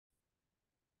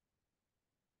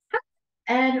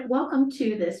and welcome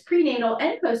to this prenatal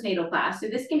and postnatal class. So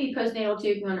this can be postnatal too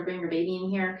if you want to bring your baby in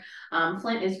here.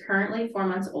 Flint is currently 4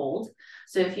 months old.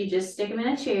 So if you just stick him in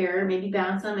a chair, maybe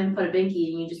bounce him and put a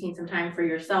binky, and you just need some time for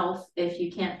yourself if you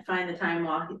can't find the time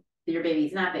while your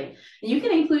baby's napping. And you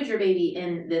can include your baby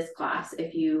in this class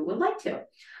if you would like to.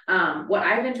 What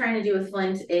I've been trying to do with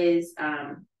Flint is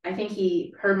I think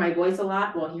he heard my voice a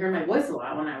lot. Well, he heard my voice a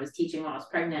lot when I was teaching while I was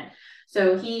pregnant.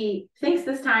 So he thinks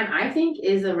this time, I think,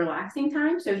 is a relaxing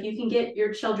time. So if you can get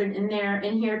your children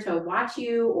in here to watch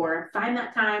you or find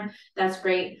that time, that's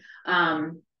great. I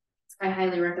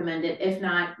highly recommend it. If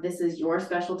not, this is your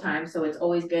special time. So it's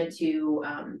always good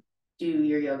to do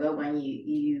your yoga when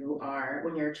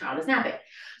when your child is napping.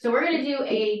 So we're going to do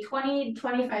a 20 to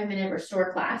 25 minute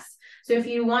restore class. So if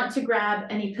you want to grab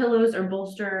any pillows or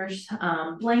bolsters,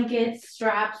 blankets,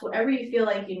 straps, whatever you feel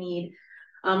like you need,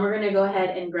 we're going to go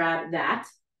ahead and grab that.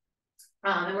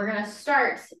 And we're going to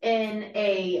start in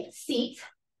a seat.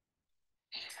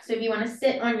 So if you want to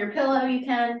sit on your pillow, you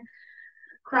can,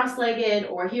 cross-legged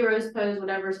or hero's pose,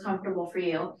 whatever is comfortable for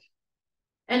you.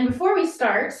 And before we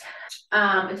start,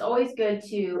 it's always good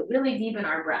to really deepen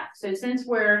our breath. So since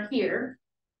we're here,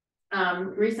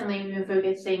 recently we've been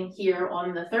focusing here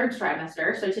on the third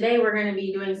trimester. So today we're going to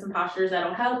be doing some postures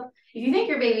that'll help. If you think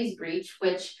your baby's breech,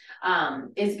 which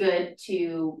is good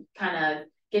to kind of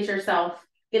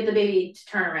get the baby to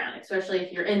turn around, especially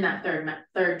if you're in that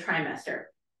third trimester.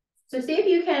 So see if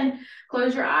you can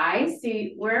close your eyes,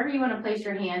 see wherever you want to place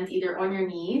your hands, either on your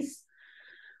knees,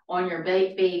 on your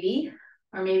baby,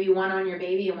 or maybe one on your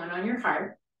baby and one on your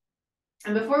heart.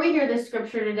 And before we hear this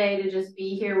scripture today, to just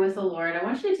be here with the Lord, I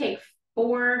want you to take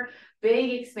 4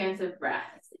 big expansive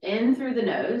breaths in through the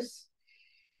nose,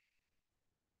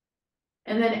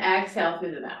 and then exhale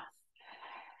through the mouth.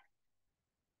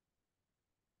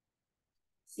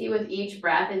 See with each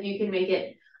breath if you can make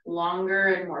it longer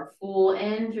and more full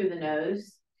in through the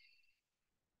nose.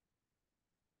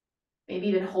 Maybe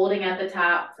even holding at the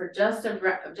top for just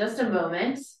a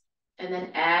moment, and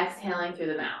then exhaling through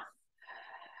the mouth.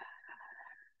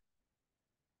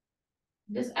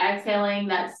 Just exhaling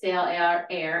that stale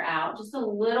air out just a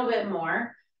little bit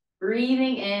more.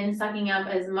 Breathing in, sucking up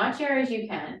as much air as you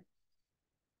can.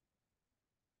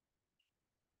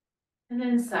 And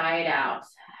then sigh it out.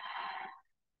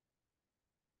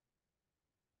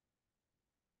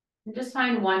 And just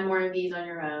find one more of these on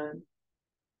your own.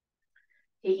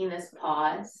 Taking this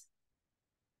pause.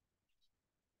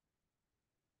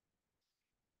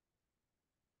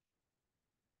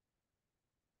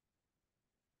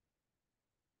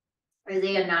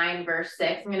 Isaiah 9, verse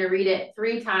 6. I'm going to read it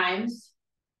 3 times,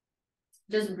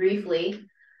 just briefly,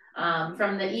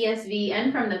 from the ESV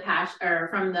and from the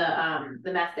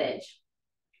Message.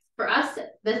 For us,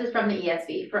 this is from the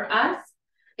ESV. For us,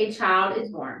 a child is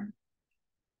born.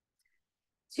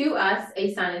 To us,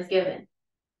 a son is given.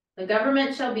 The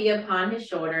government shall be upon his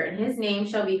shoulder, and his name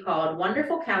shall be called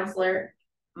Wonderful Counselor,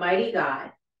 Mighty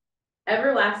God,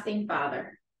 Everlasting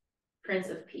Father, Prince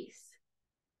of Peace.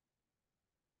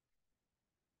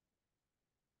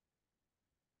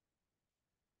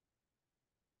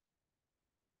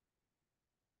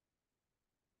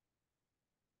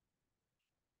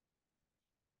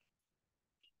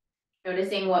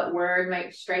 Noticing what word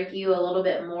might strike you a little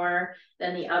bit more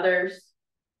than the others.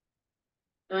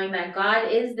 Knowing that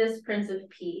God is this Prince of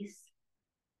Peace.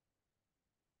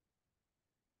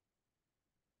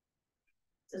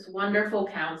 This wonderful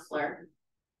counselor.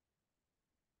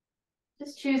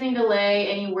 Just choosing to lay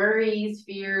any worries,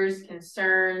 fears,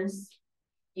 concerns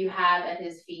you have at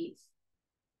his feet.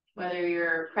 Whether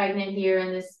you're pregnant here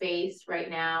in this space right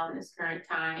now in this current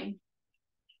time,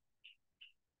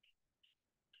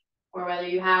 or whether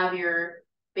you have your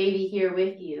baby here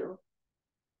with you.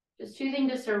 Just choosing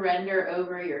to surrender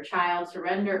over your child,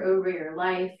 surrender over your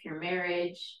life, your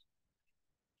marriage,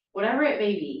 whatever it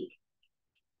may be.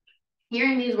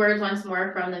 Hearing these words once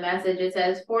more from the Message, it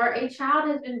says, for a child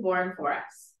has been born for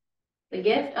us, the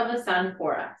gift of a son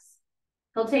for us.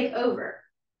 He'll take over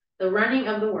the running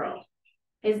of the world.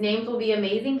 His names will be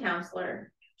Amazing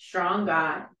Counselor, Strong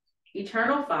God,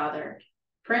 Eternal Father,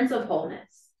 Prince of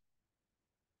Wholeness.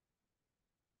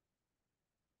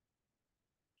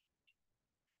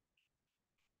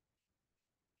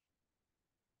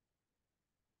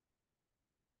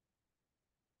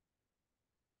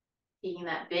 Taking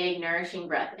that big, nourishing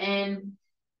breath in,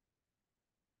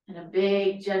 and a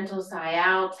big, gentle sigh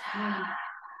out.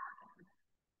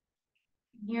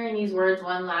 Hearing these words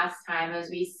one last time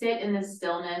as we sit in the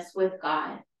stillness with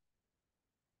God.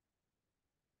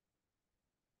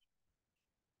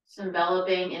 Just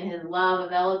enveloping in his love,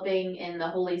 enveloping in the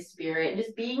Holy Spirit,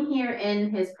 just being here in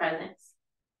his presence.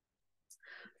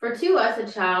 For to us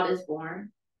a child is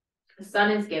born, a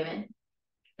son is given.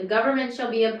 The government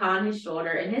shall be upon his shoulder,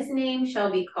 and his name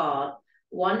shall be called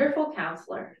Wonderful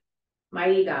Counselor,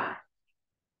 Mighty God,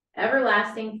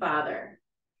 Everlasting Father,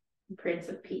 Prince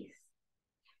of Peace.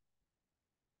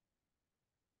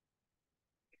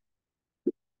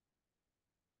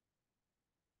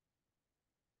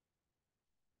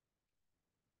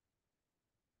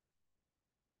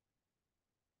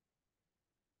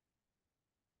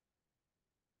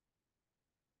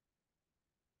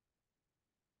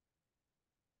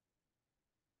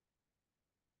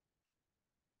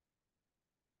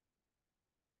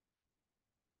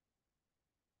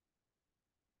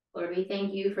 Lord, we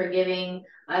thank you for giving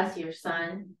us your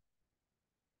son.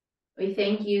 We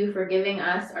thank you for giving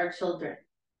us our children.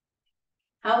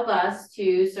 Help us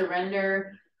to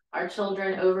surrender our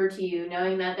children over to you,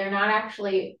 knowing that they're not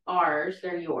actually ours,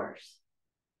 they're yours.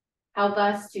 Help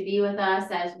us to be with us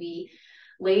as we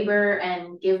labor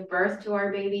and give birth to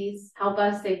our babies. Help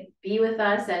us to be with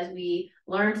us as we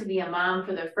learn to be a mom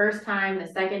for the first time, the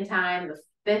second time, the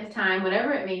fifth time,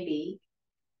 whatever it may be.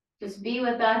 Just be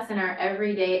with us in our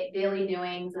everyday daily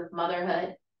doings of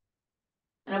motherhood.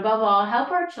 And above all,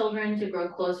 help our children to grow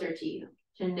closer to you,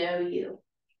 to know you.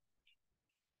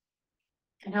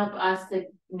 And help us to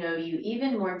know you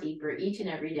even more deeper each and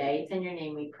every day. It's in your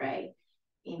name we pray.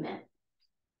 Amen.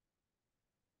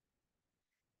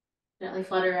 Gently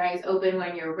flutter your eyes open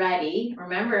when you're ready.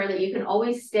 Remember that you can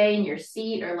always stay in your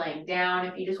seat or laying down.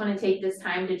 If you just want to take this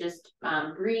time to just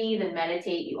breathe and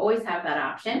meditate, you always have that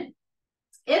option.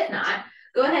 If not,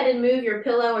 go ahead and move your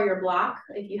pillow or your block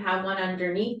if you have one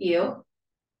underneath you.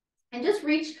 And just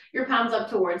reach your palms up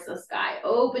towards the sky,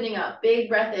 opening up, big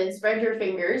breath in, spread your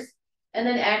fingers, and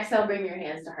then exhale, bring your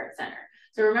hands to heart center.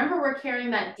 So remember, we're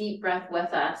carrying that deep breath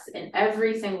with us in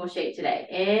every single shape today.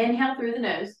 Inhale through the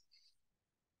nose,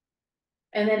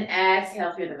 and then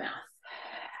exhale through the mouth.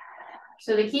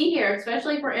 So the key here,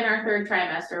 especially if we're in our third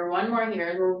trimester, one more here,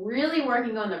 is we're really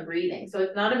working on the breathing. So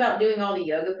it's not about doing all the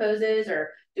yoga poses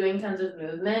or doing tons of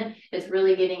movement. It's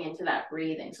really getting into that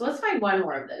breathing. So let's find one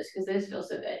more of those because those feel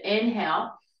so good.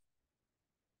 Inhale.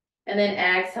 And then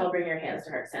exhale, bring your hands to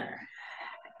heart center.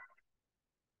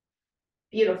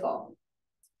 Beautiful.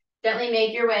 Gently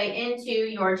make your way into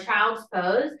your child's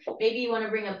pose. Maybe you want to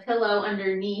bring a pillow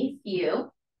underneath you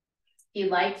if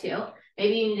you'd like to.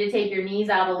 Maybe you need to take your knees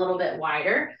out a little bit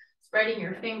wider, spreading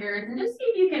your fingers, and just see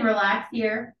if you can relax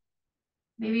here.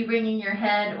 Maybe bringing your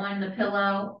head on the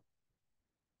pillow,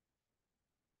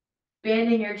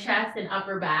 bending your chest and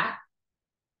upper back,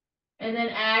 and then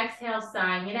exhale,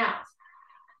 sighing it out.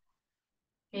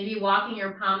 Maybe walking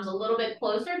your palms a little bit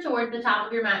closer towards the top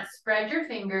of your mat, spread your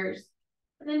fingers,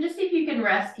 and then just see if you can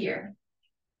rest here.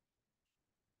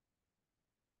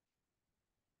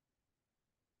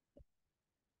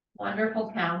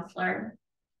 Wonderful Counselor,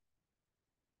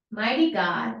 Mighty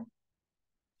God,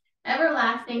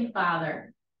 Everlasting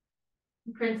Father,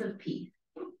 Prince of Peace.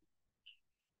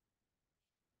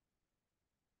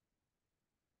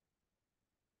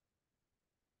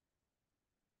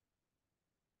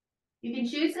 You can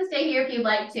choose to stay here if you'd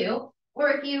like to,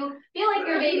 or if you feel like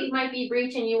your baby might be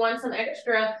breeching, you want some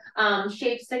extra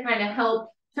shapes to kind of help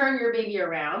turn your baby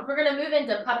around. We're going to move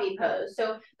into puppy pose.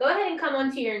 So go ahead and come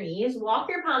onto your knees. Walk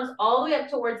your palms all the way up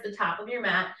towards the top of your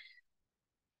mat.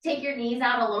 Take your knees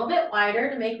out a little bit wider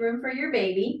to make room for your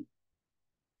baby.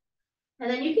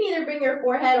 And then you can either bring your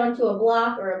forehead onto a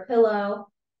block or a pillow,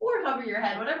 or hover your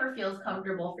head, whatever feels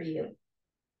comfortable for you.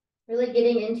 Really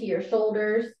getting into your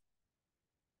shoulders.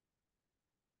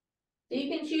 So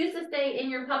you can choose to stay in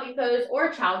your puppy pose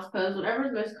or child's pose, whatever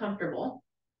is most comfortable.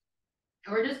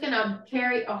 And we're just gonna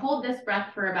hold this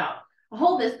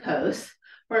pose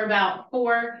for about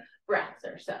 4 breaths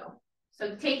or so.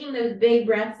 So taking those big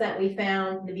breaths that we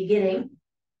found in the beginning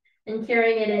and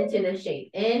carrying it into the shape.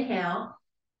 Inhale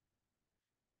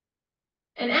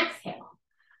and exhale.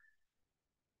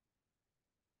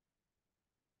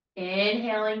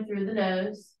 Inhaling through the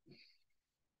nose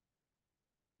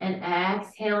and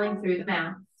exhaling through the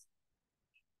mouth.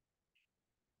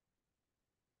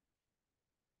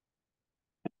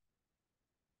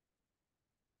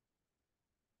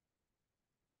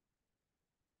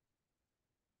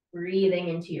 Breathing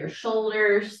into your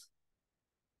shoulders.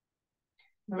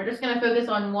 And we're just going to focus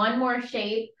on one more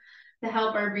shape to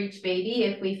help our breech baby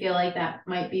if we feel like that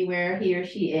might be where he or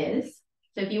she is.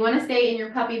 So if you want to stay in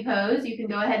your puppy pose, you can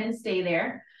go ahead and stay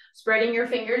there, spreading your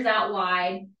fingers out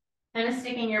wide, kind of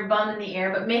sticking your bum in the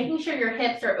air, but making sure your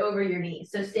hips are over your knees.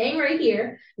 So staying right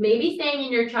here, maybe staying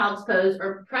in your child's pose,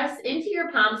 or press into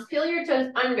your palms, peel your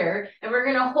toes under, and we're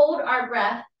going to hold our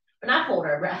breath, or not hold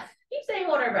our breath. Keep saying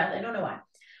hold our breath, I don't know why.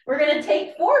 We're gonna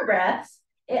take 4 breaths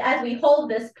as we hold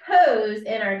this pose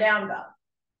in our down dog.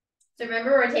 So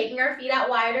remember, we're taking our feet out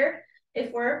wider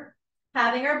if we're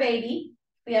having our baby.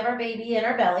 We have our baby in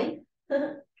our belly.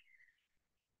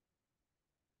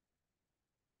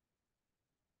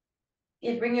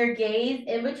 You bring your gaze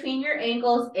in between your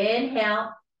ankles.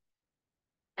 Inhale.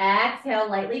 Exhale,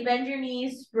 lightly bend your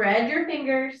knees, spread your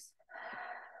fingers.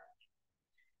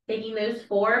 Taking those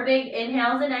 4 big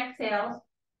inhales and exhales.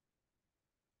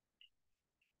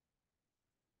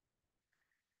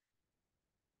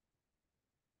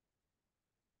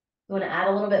 You want to add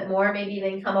a little bit more, maybe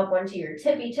even come up onto your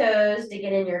tippy toes to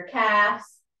get in your calves.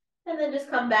 And then just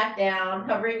come back down,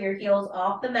 hovering your heels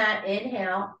off the mat.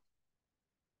 Inhale.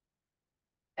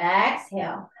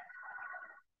 Exhale.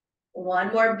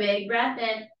 One more big breath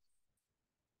in.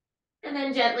 And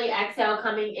then gently exhale,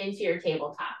 coming into your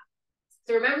tabletop.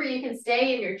 So remember, you can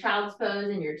stay in your child's pose,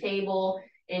 in your table,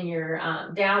 in your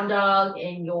down dog,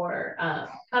 in your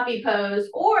puppy pose,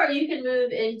 or you can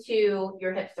move into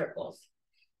your hip circles.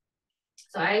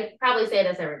 So I probably say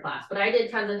this every class, but I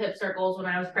did tons of hip circles when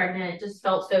I was pregnant. It just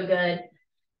felt so good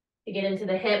to get into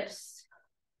the hips.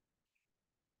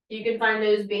 You can find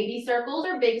those baby circles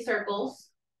or big circles.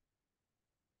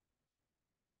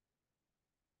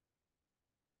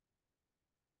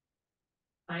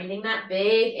 Finding that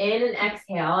big in and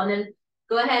exhale, and then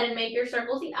go ahead and make your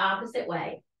circles the opposite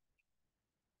way.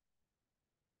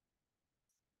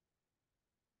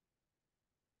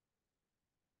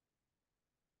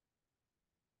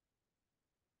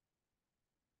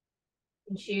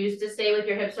 And choose to stay with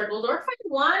your hip circles or find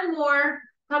one more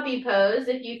puppy pose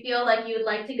if you feel like you would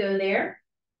like to go there.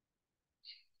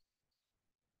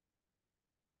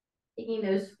 Taking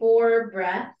those 4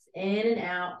 breaths in and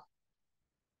out.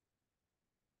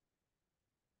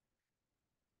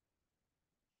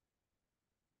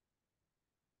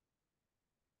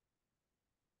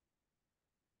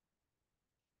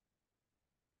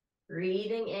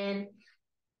 Breathing in,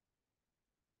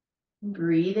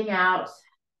 breathing out.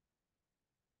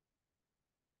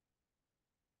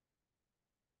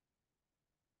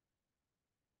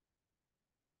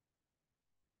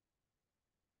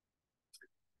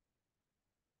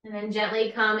 And then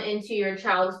gently come into your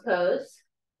child's pose.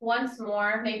 Once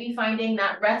more, maybe finding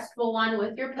that restful one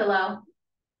with your pillow.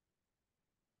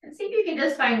 And see if you can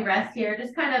just find rest here,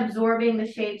 just kind of absorbing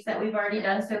the shapes that we've already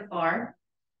done so far.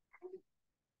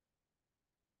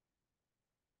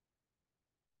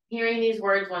 Hearing these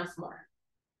words once more.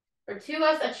 For to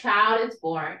us a child is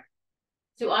born,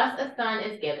 to us a son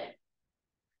is given.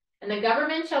 And the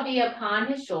government shall be upon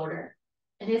his shoulder,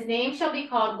 and his name shall be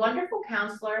called Wonderful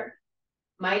Counselor,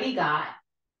 Mighty God,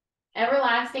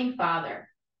 Everlasting Father,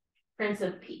 Prince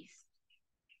of Peace.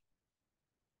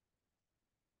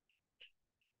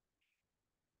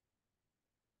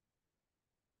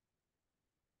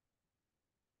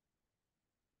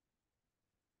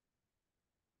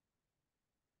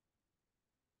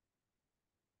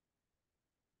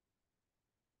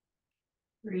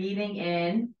 Breathing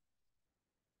in,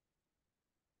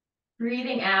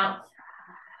 breathing out.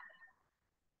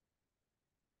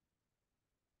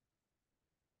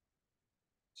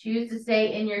 Choose to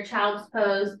stay in your child's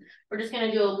pose. We're just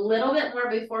going to do a little bit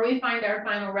more before we find our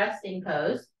final resting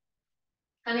pose.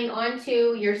 Coming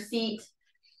onto your seat,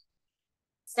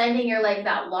 extending your legs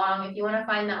out long. If you want to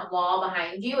find that wall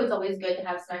behind you, it's always good to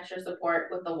have some extra support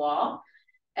with the wall.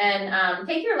 And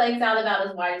take your legs out about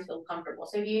as wide as feel comfortable.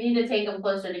 So if you need to take them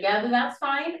closer together, that's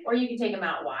fine. Or you can take them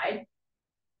out wide.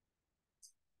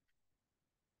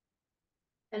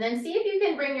 And then see if you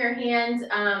can bring your hand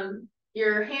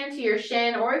to your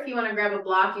shin, or if you want to grab a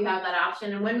block, you have that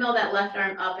option, and windmill that left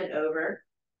arm up and over.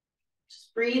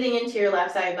 Just breathing into your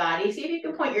left side body. See if you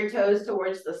can point your toes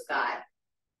towards the sky.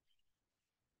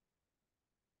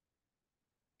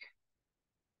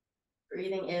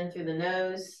 Breathing in through the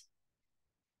nose.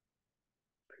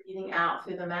 Breathing out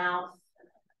through the mouth.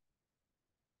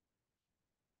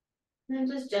 And then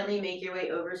just gently make your way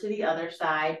over to the other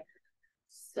side.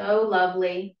 So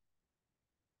lovely.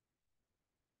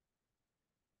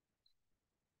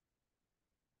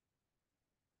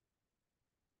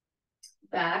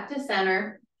 Back to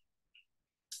center.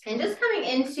 And just coming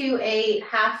into a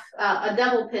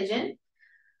double pigeon.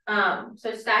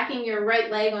 So stacking your right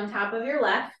leg on top of your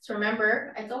left. So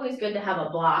remember, it's always good to have a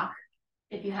block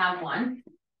if you have one.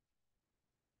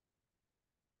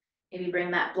 Maybe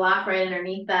bring that block right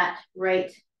underneath that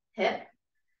right hip.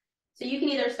 So you can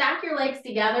either stack your legs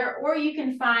together, or you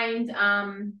can find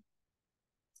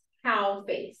cow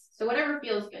face. So whatever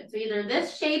feels good. So either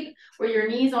this shape where your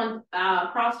knees on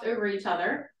crossed over each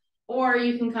other, or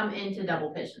you can come into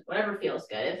double pigeon, whatever feels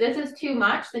good. If this is too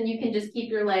much, then you can just keep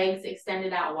your legs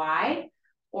extended out wide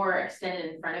or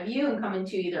extended in front of you and come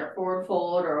into either a forward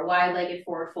fold or a wide-legged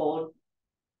forward fold.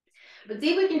 But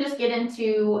see if we can just get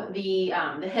into the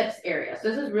hips area. So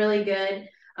this is really good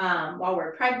while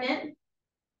we're pregnant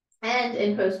and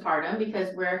in postpartum, because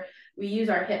we use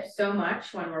our hips so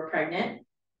much when we're pregnant.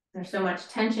 There's so much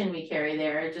tension we carry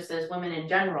there, just as women in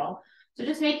general. So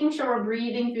just making sure we're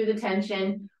breathing through the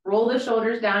tension. Roll the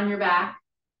shoulders down your back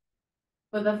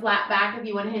with a flat back. If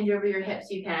you want to hinge over your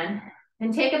hips, you can.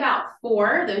 And take about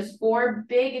those four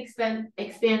big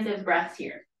expansive breaths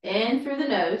here. In through the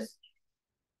nose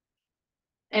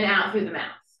and out through the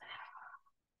mouth.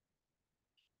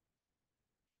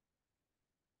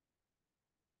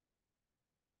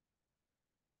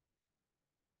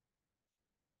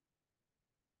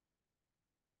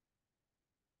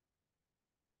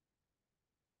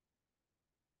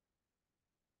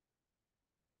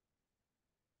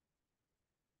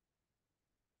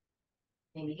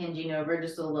 Maybe hinging over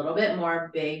just a little bit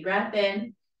more. Big breath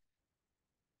in.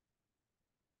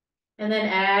 And then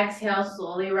exhale,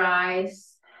 slowly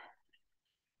rise.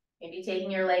 Maybe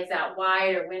taking your legs out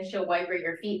wide or windshield wiper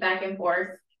your feet back and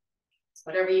forth.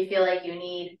 Whatever you feel like you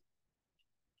need.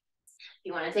 If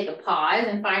you want to take a pause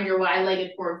and find your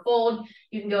wide-legged forward fold,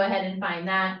 you can go ahead and find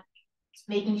that.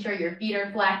 Making sure your feet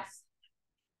are flexed.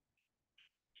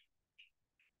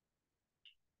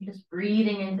 Just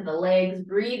breathing into the legs,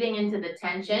 breathing into the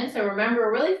tension. So remember,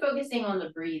 we're really focusing on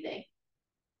the breathing.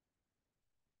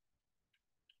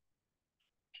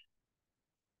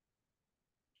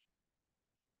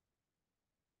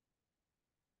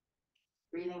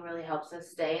 Breathing really helps us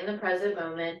stay in the present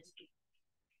moment.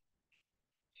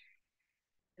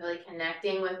 Really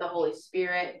connecting with the Holy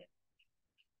Spirit,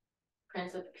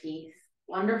 Prince of Peace,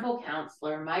 wonderful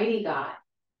counselor, mighty God.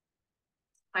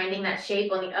 Finding that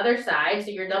shape on the other side, so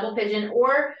your double pigeon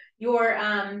or your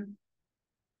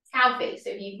cow face.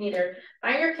 So if you can either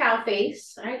find your cow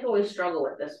face, I always struggle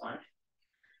with this one.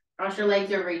 Cross your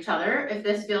legs over each other if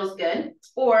this feels good,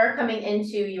 or coming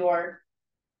into your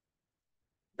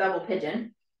double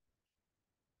pigeon.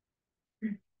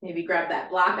 Maybe grab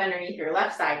that block underneath your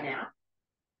left side now.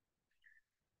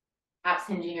 Perhaps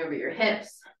hinging over your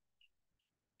hips.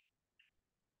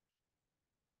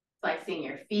 Flexing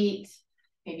your feet.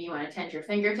 Maybe you want to tense your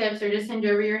fingertips or just hinge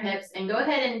over your hips, and go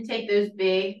ahead and take those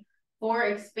big 4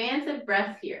 expansive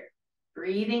breaths here.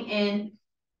 Breathing in,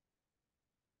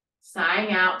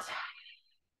 sighing out.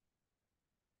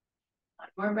 One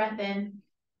more breath in.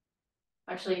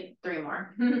 Actually, 3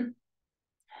 more.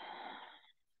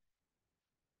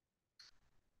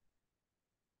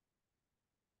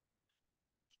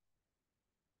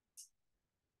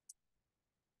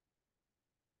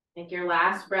 Take your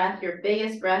last breath, your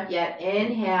biggest breath yet.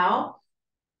 Inhale.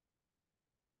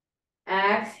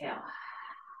 Exhale.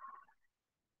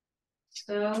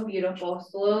 So beautiful.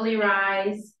 Slowly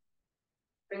rise.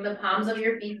 Bring the palms of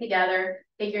your feet together.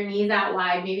 Take your knees out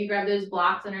wide. Maybe grab those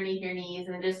blocks underneath your knees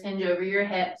and just hinge over your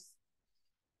hips.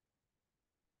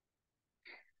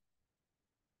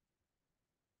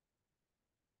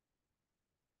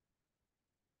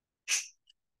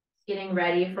 Getting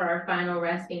ready for our final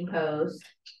resting pose.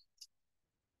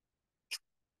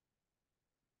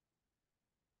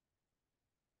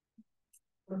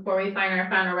 Before we find our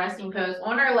final resting pose,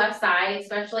 on our left side,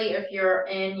 especially if you're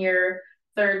in your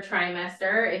 3rd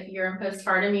trimester, if you're in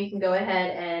postpartum, you can go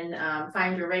ahead and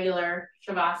find your regular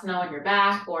Shavasana on your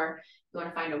back, or if you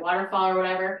want to find a waterfall or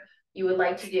whatever you would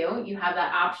like to do, you have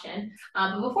that option.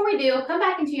 But before we do, come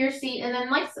back into your seat, and then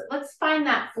let's find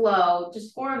that flow,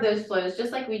 just 4 of those flows,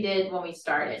 just like we did when we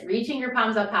started. Reaching your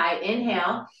palms up high,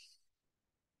 inhale.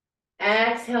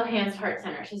 Exhale, hands to heart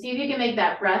center. So see if you can make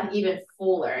that breath even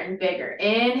fuller and bigger.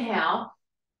 Inhale.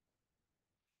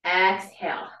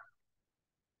 Exhale.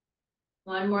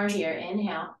 One more here.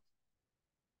 Inhale.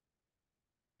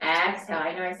 Exhale.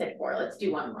 I know I said 4. Let's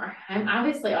do 1 more. I'm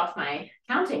obviously off my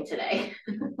counting today.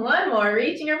 1 more.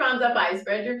 Reaching your palms up high.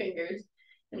 Spread your fingers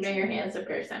and bring your hands to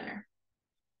prayer center.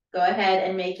 Go ahead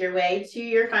and make your way to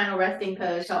your final resting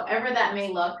pose, however that may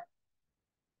look.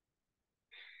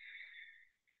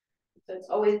 So it's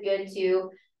always good to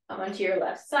come onto your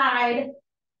left side.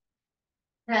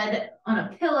 Head on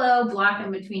a pillow, block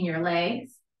in between your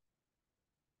legs.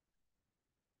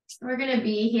 We're going to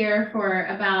be here for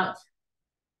about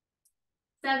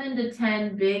 7 to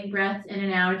 10 big breaths in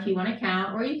and out if you want to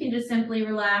count, or you can just simply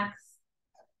relax.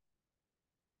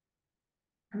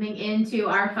 Coming into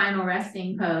our final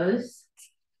resting pose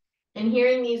and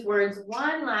hearing these words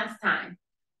one last time.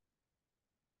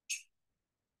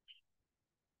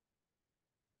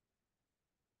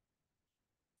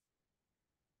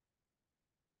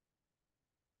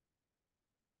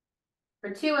 For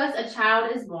to us a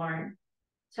child is born,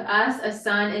 to us a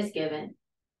son is given.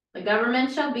 The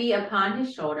government shall be upon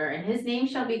his shoulder, and his name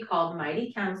shall be called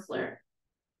Mighty Counselor,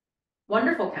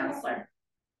 Wonderful Counselor,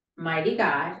 Mighty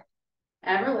God,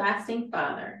 Everlasting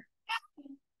Father,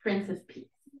 Prince of Peace.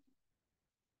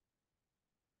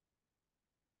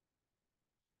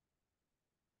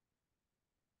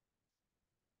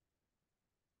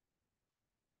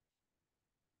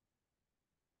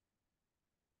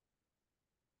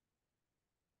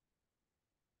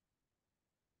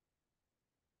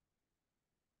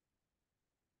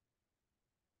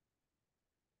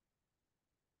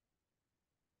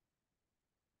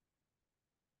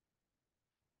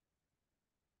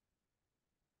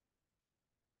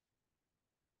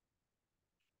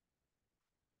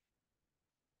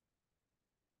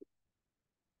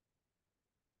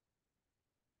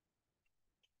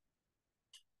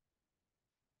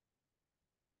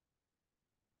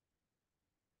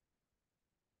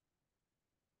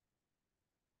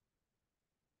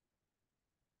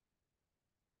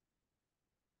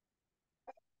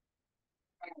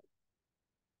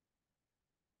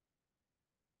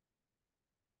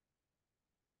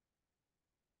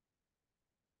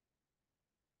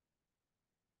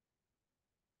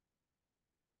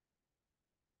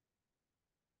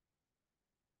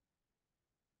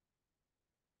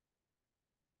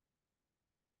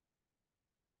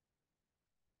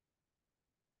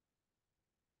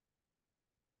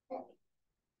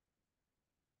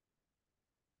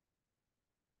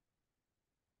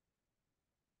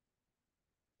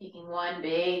 Taking one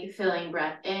big filling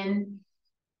breath in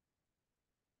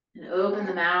and open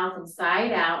the mouth and sigh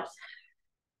it out.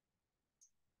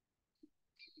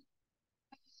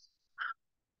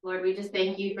 Lord, we just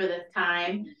thank you for this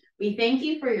time. We thank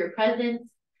you for your presence.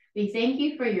 We thank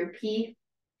you for your peace.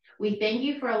 We thank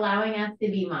you for allowing us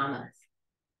to be mamas.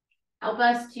 Help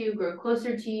us to grow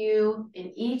closer to you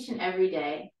in each and every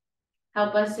day.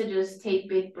 Help us to just take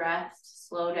big breaths,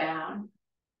 slow down,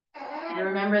 and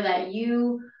remember that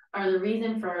you are the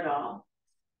reason for it all.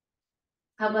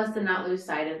 Help us to not lose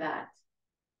sight of that.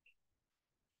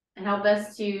 And help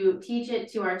us to teach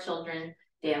it to our children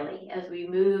daily as we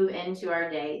move into our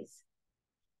days.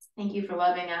 Thank you for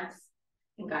loving us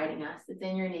and guiding us. It's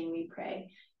in your name we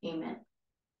pray. Amen.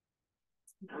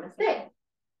 Namaste.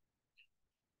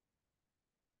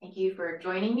 Thank you for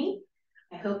joining me.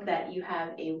 I hope that you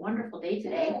have a wonderful day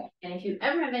today. And if you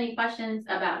ever have any questions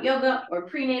about yoga or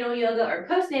prenatal yoga or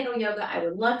postnatal yoga, I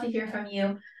would love to hear from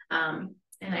you. And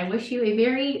I wish you a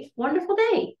very wonderful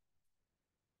day.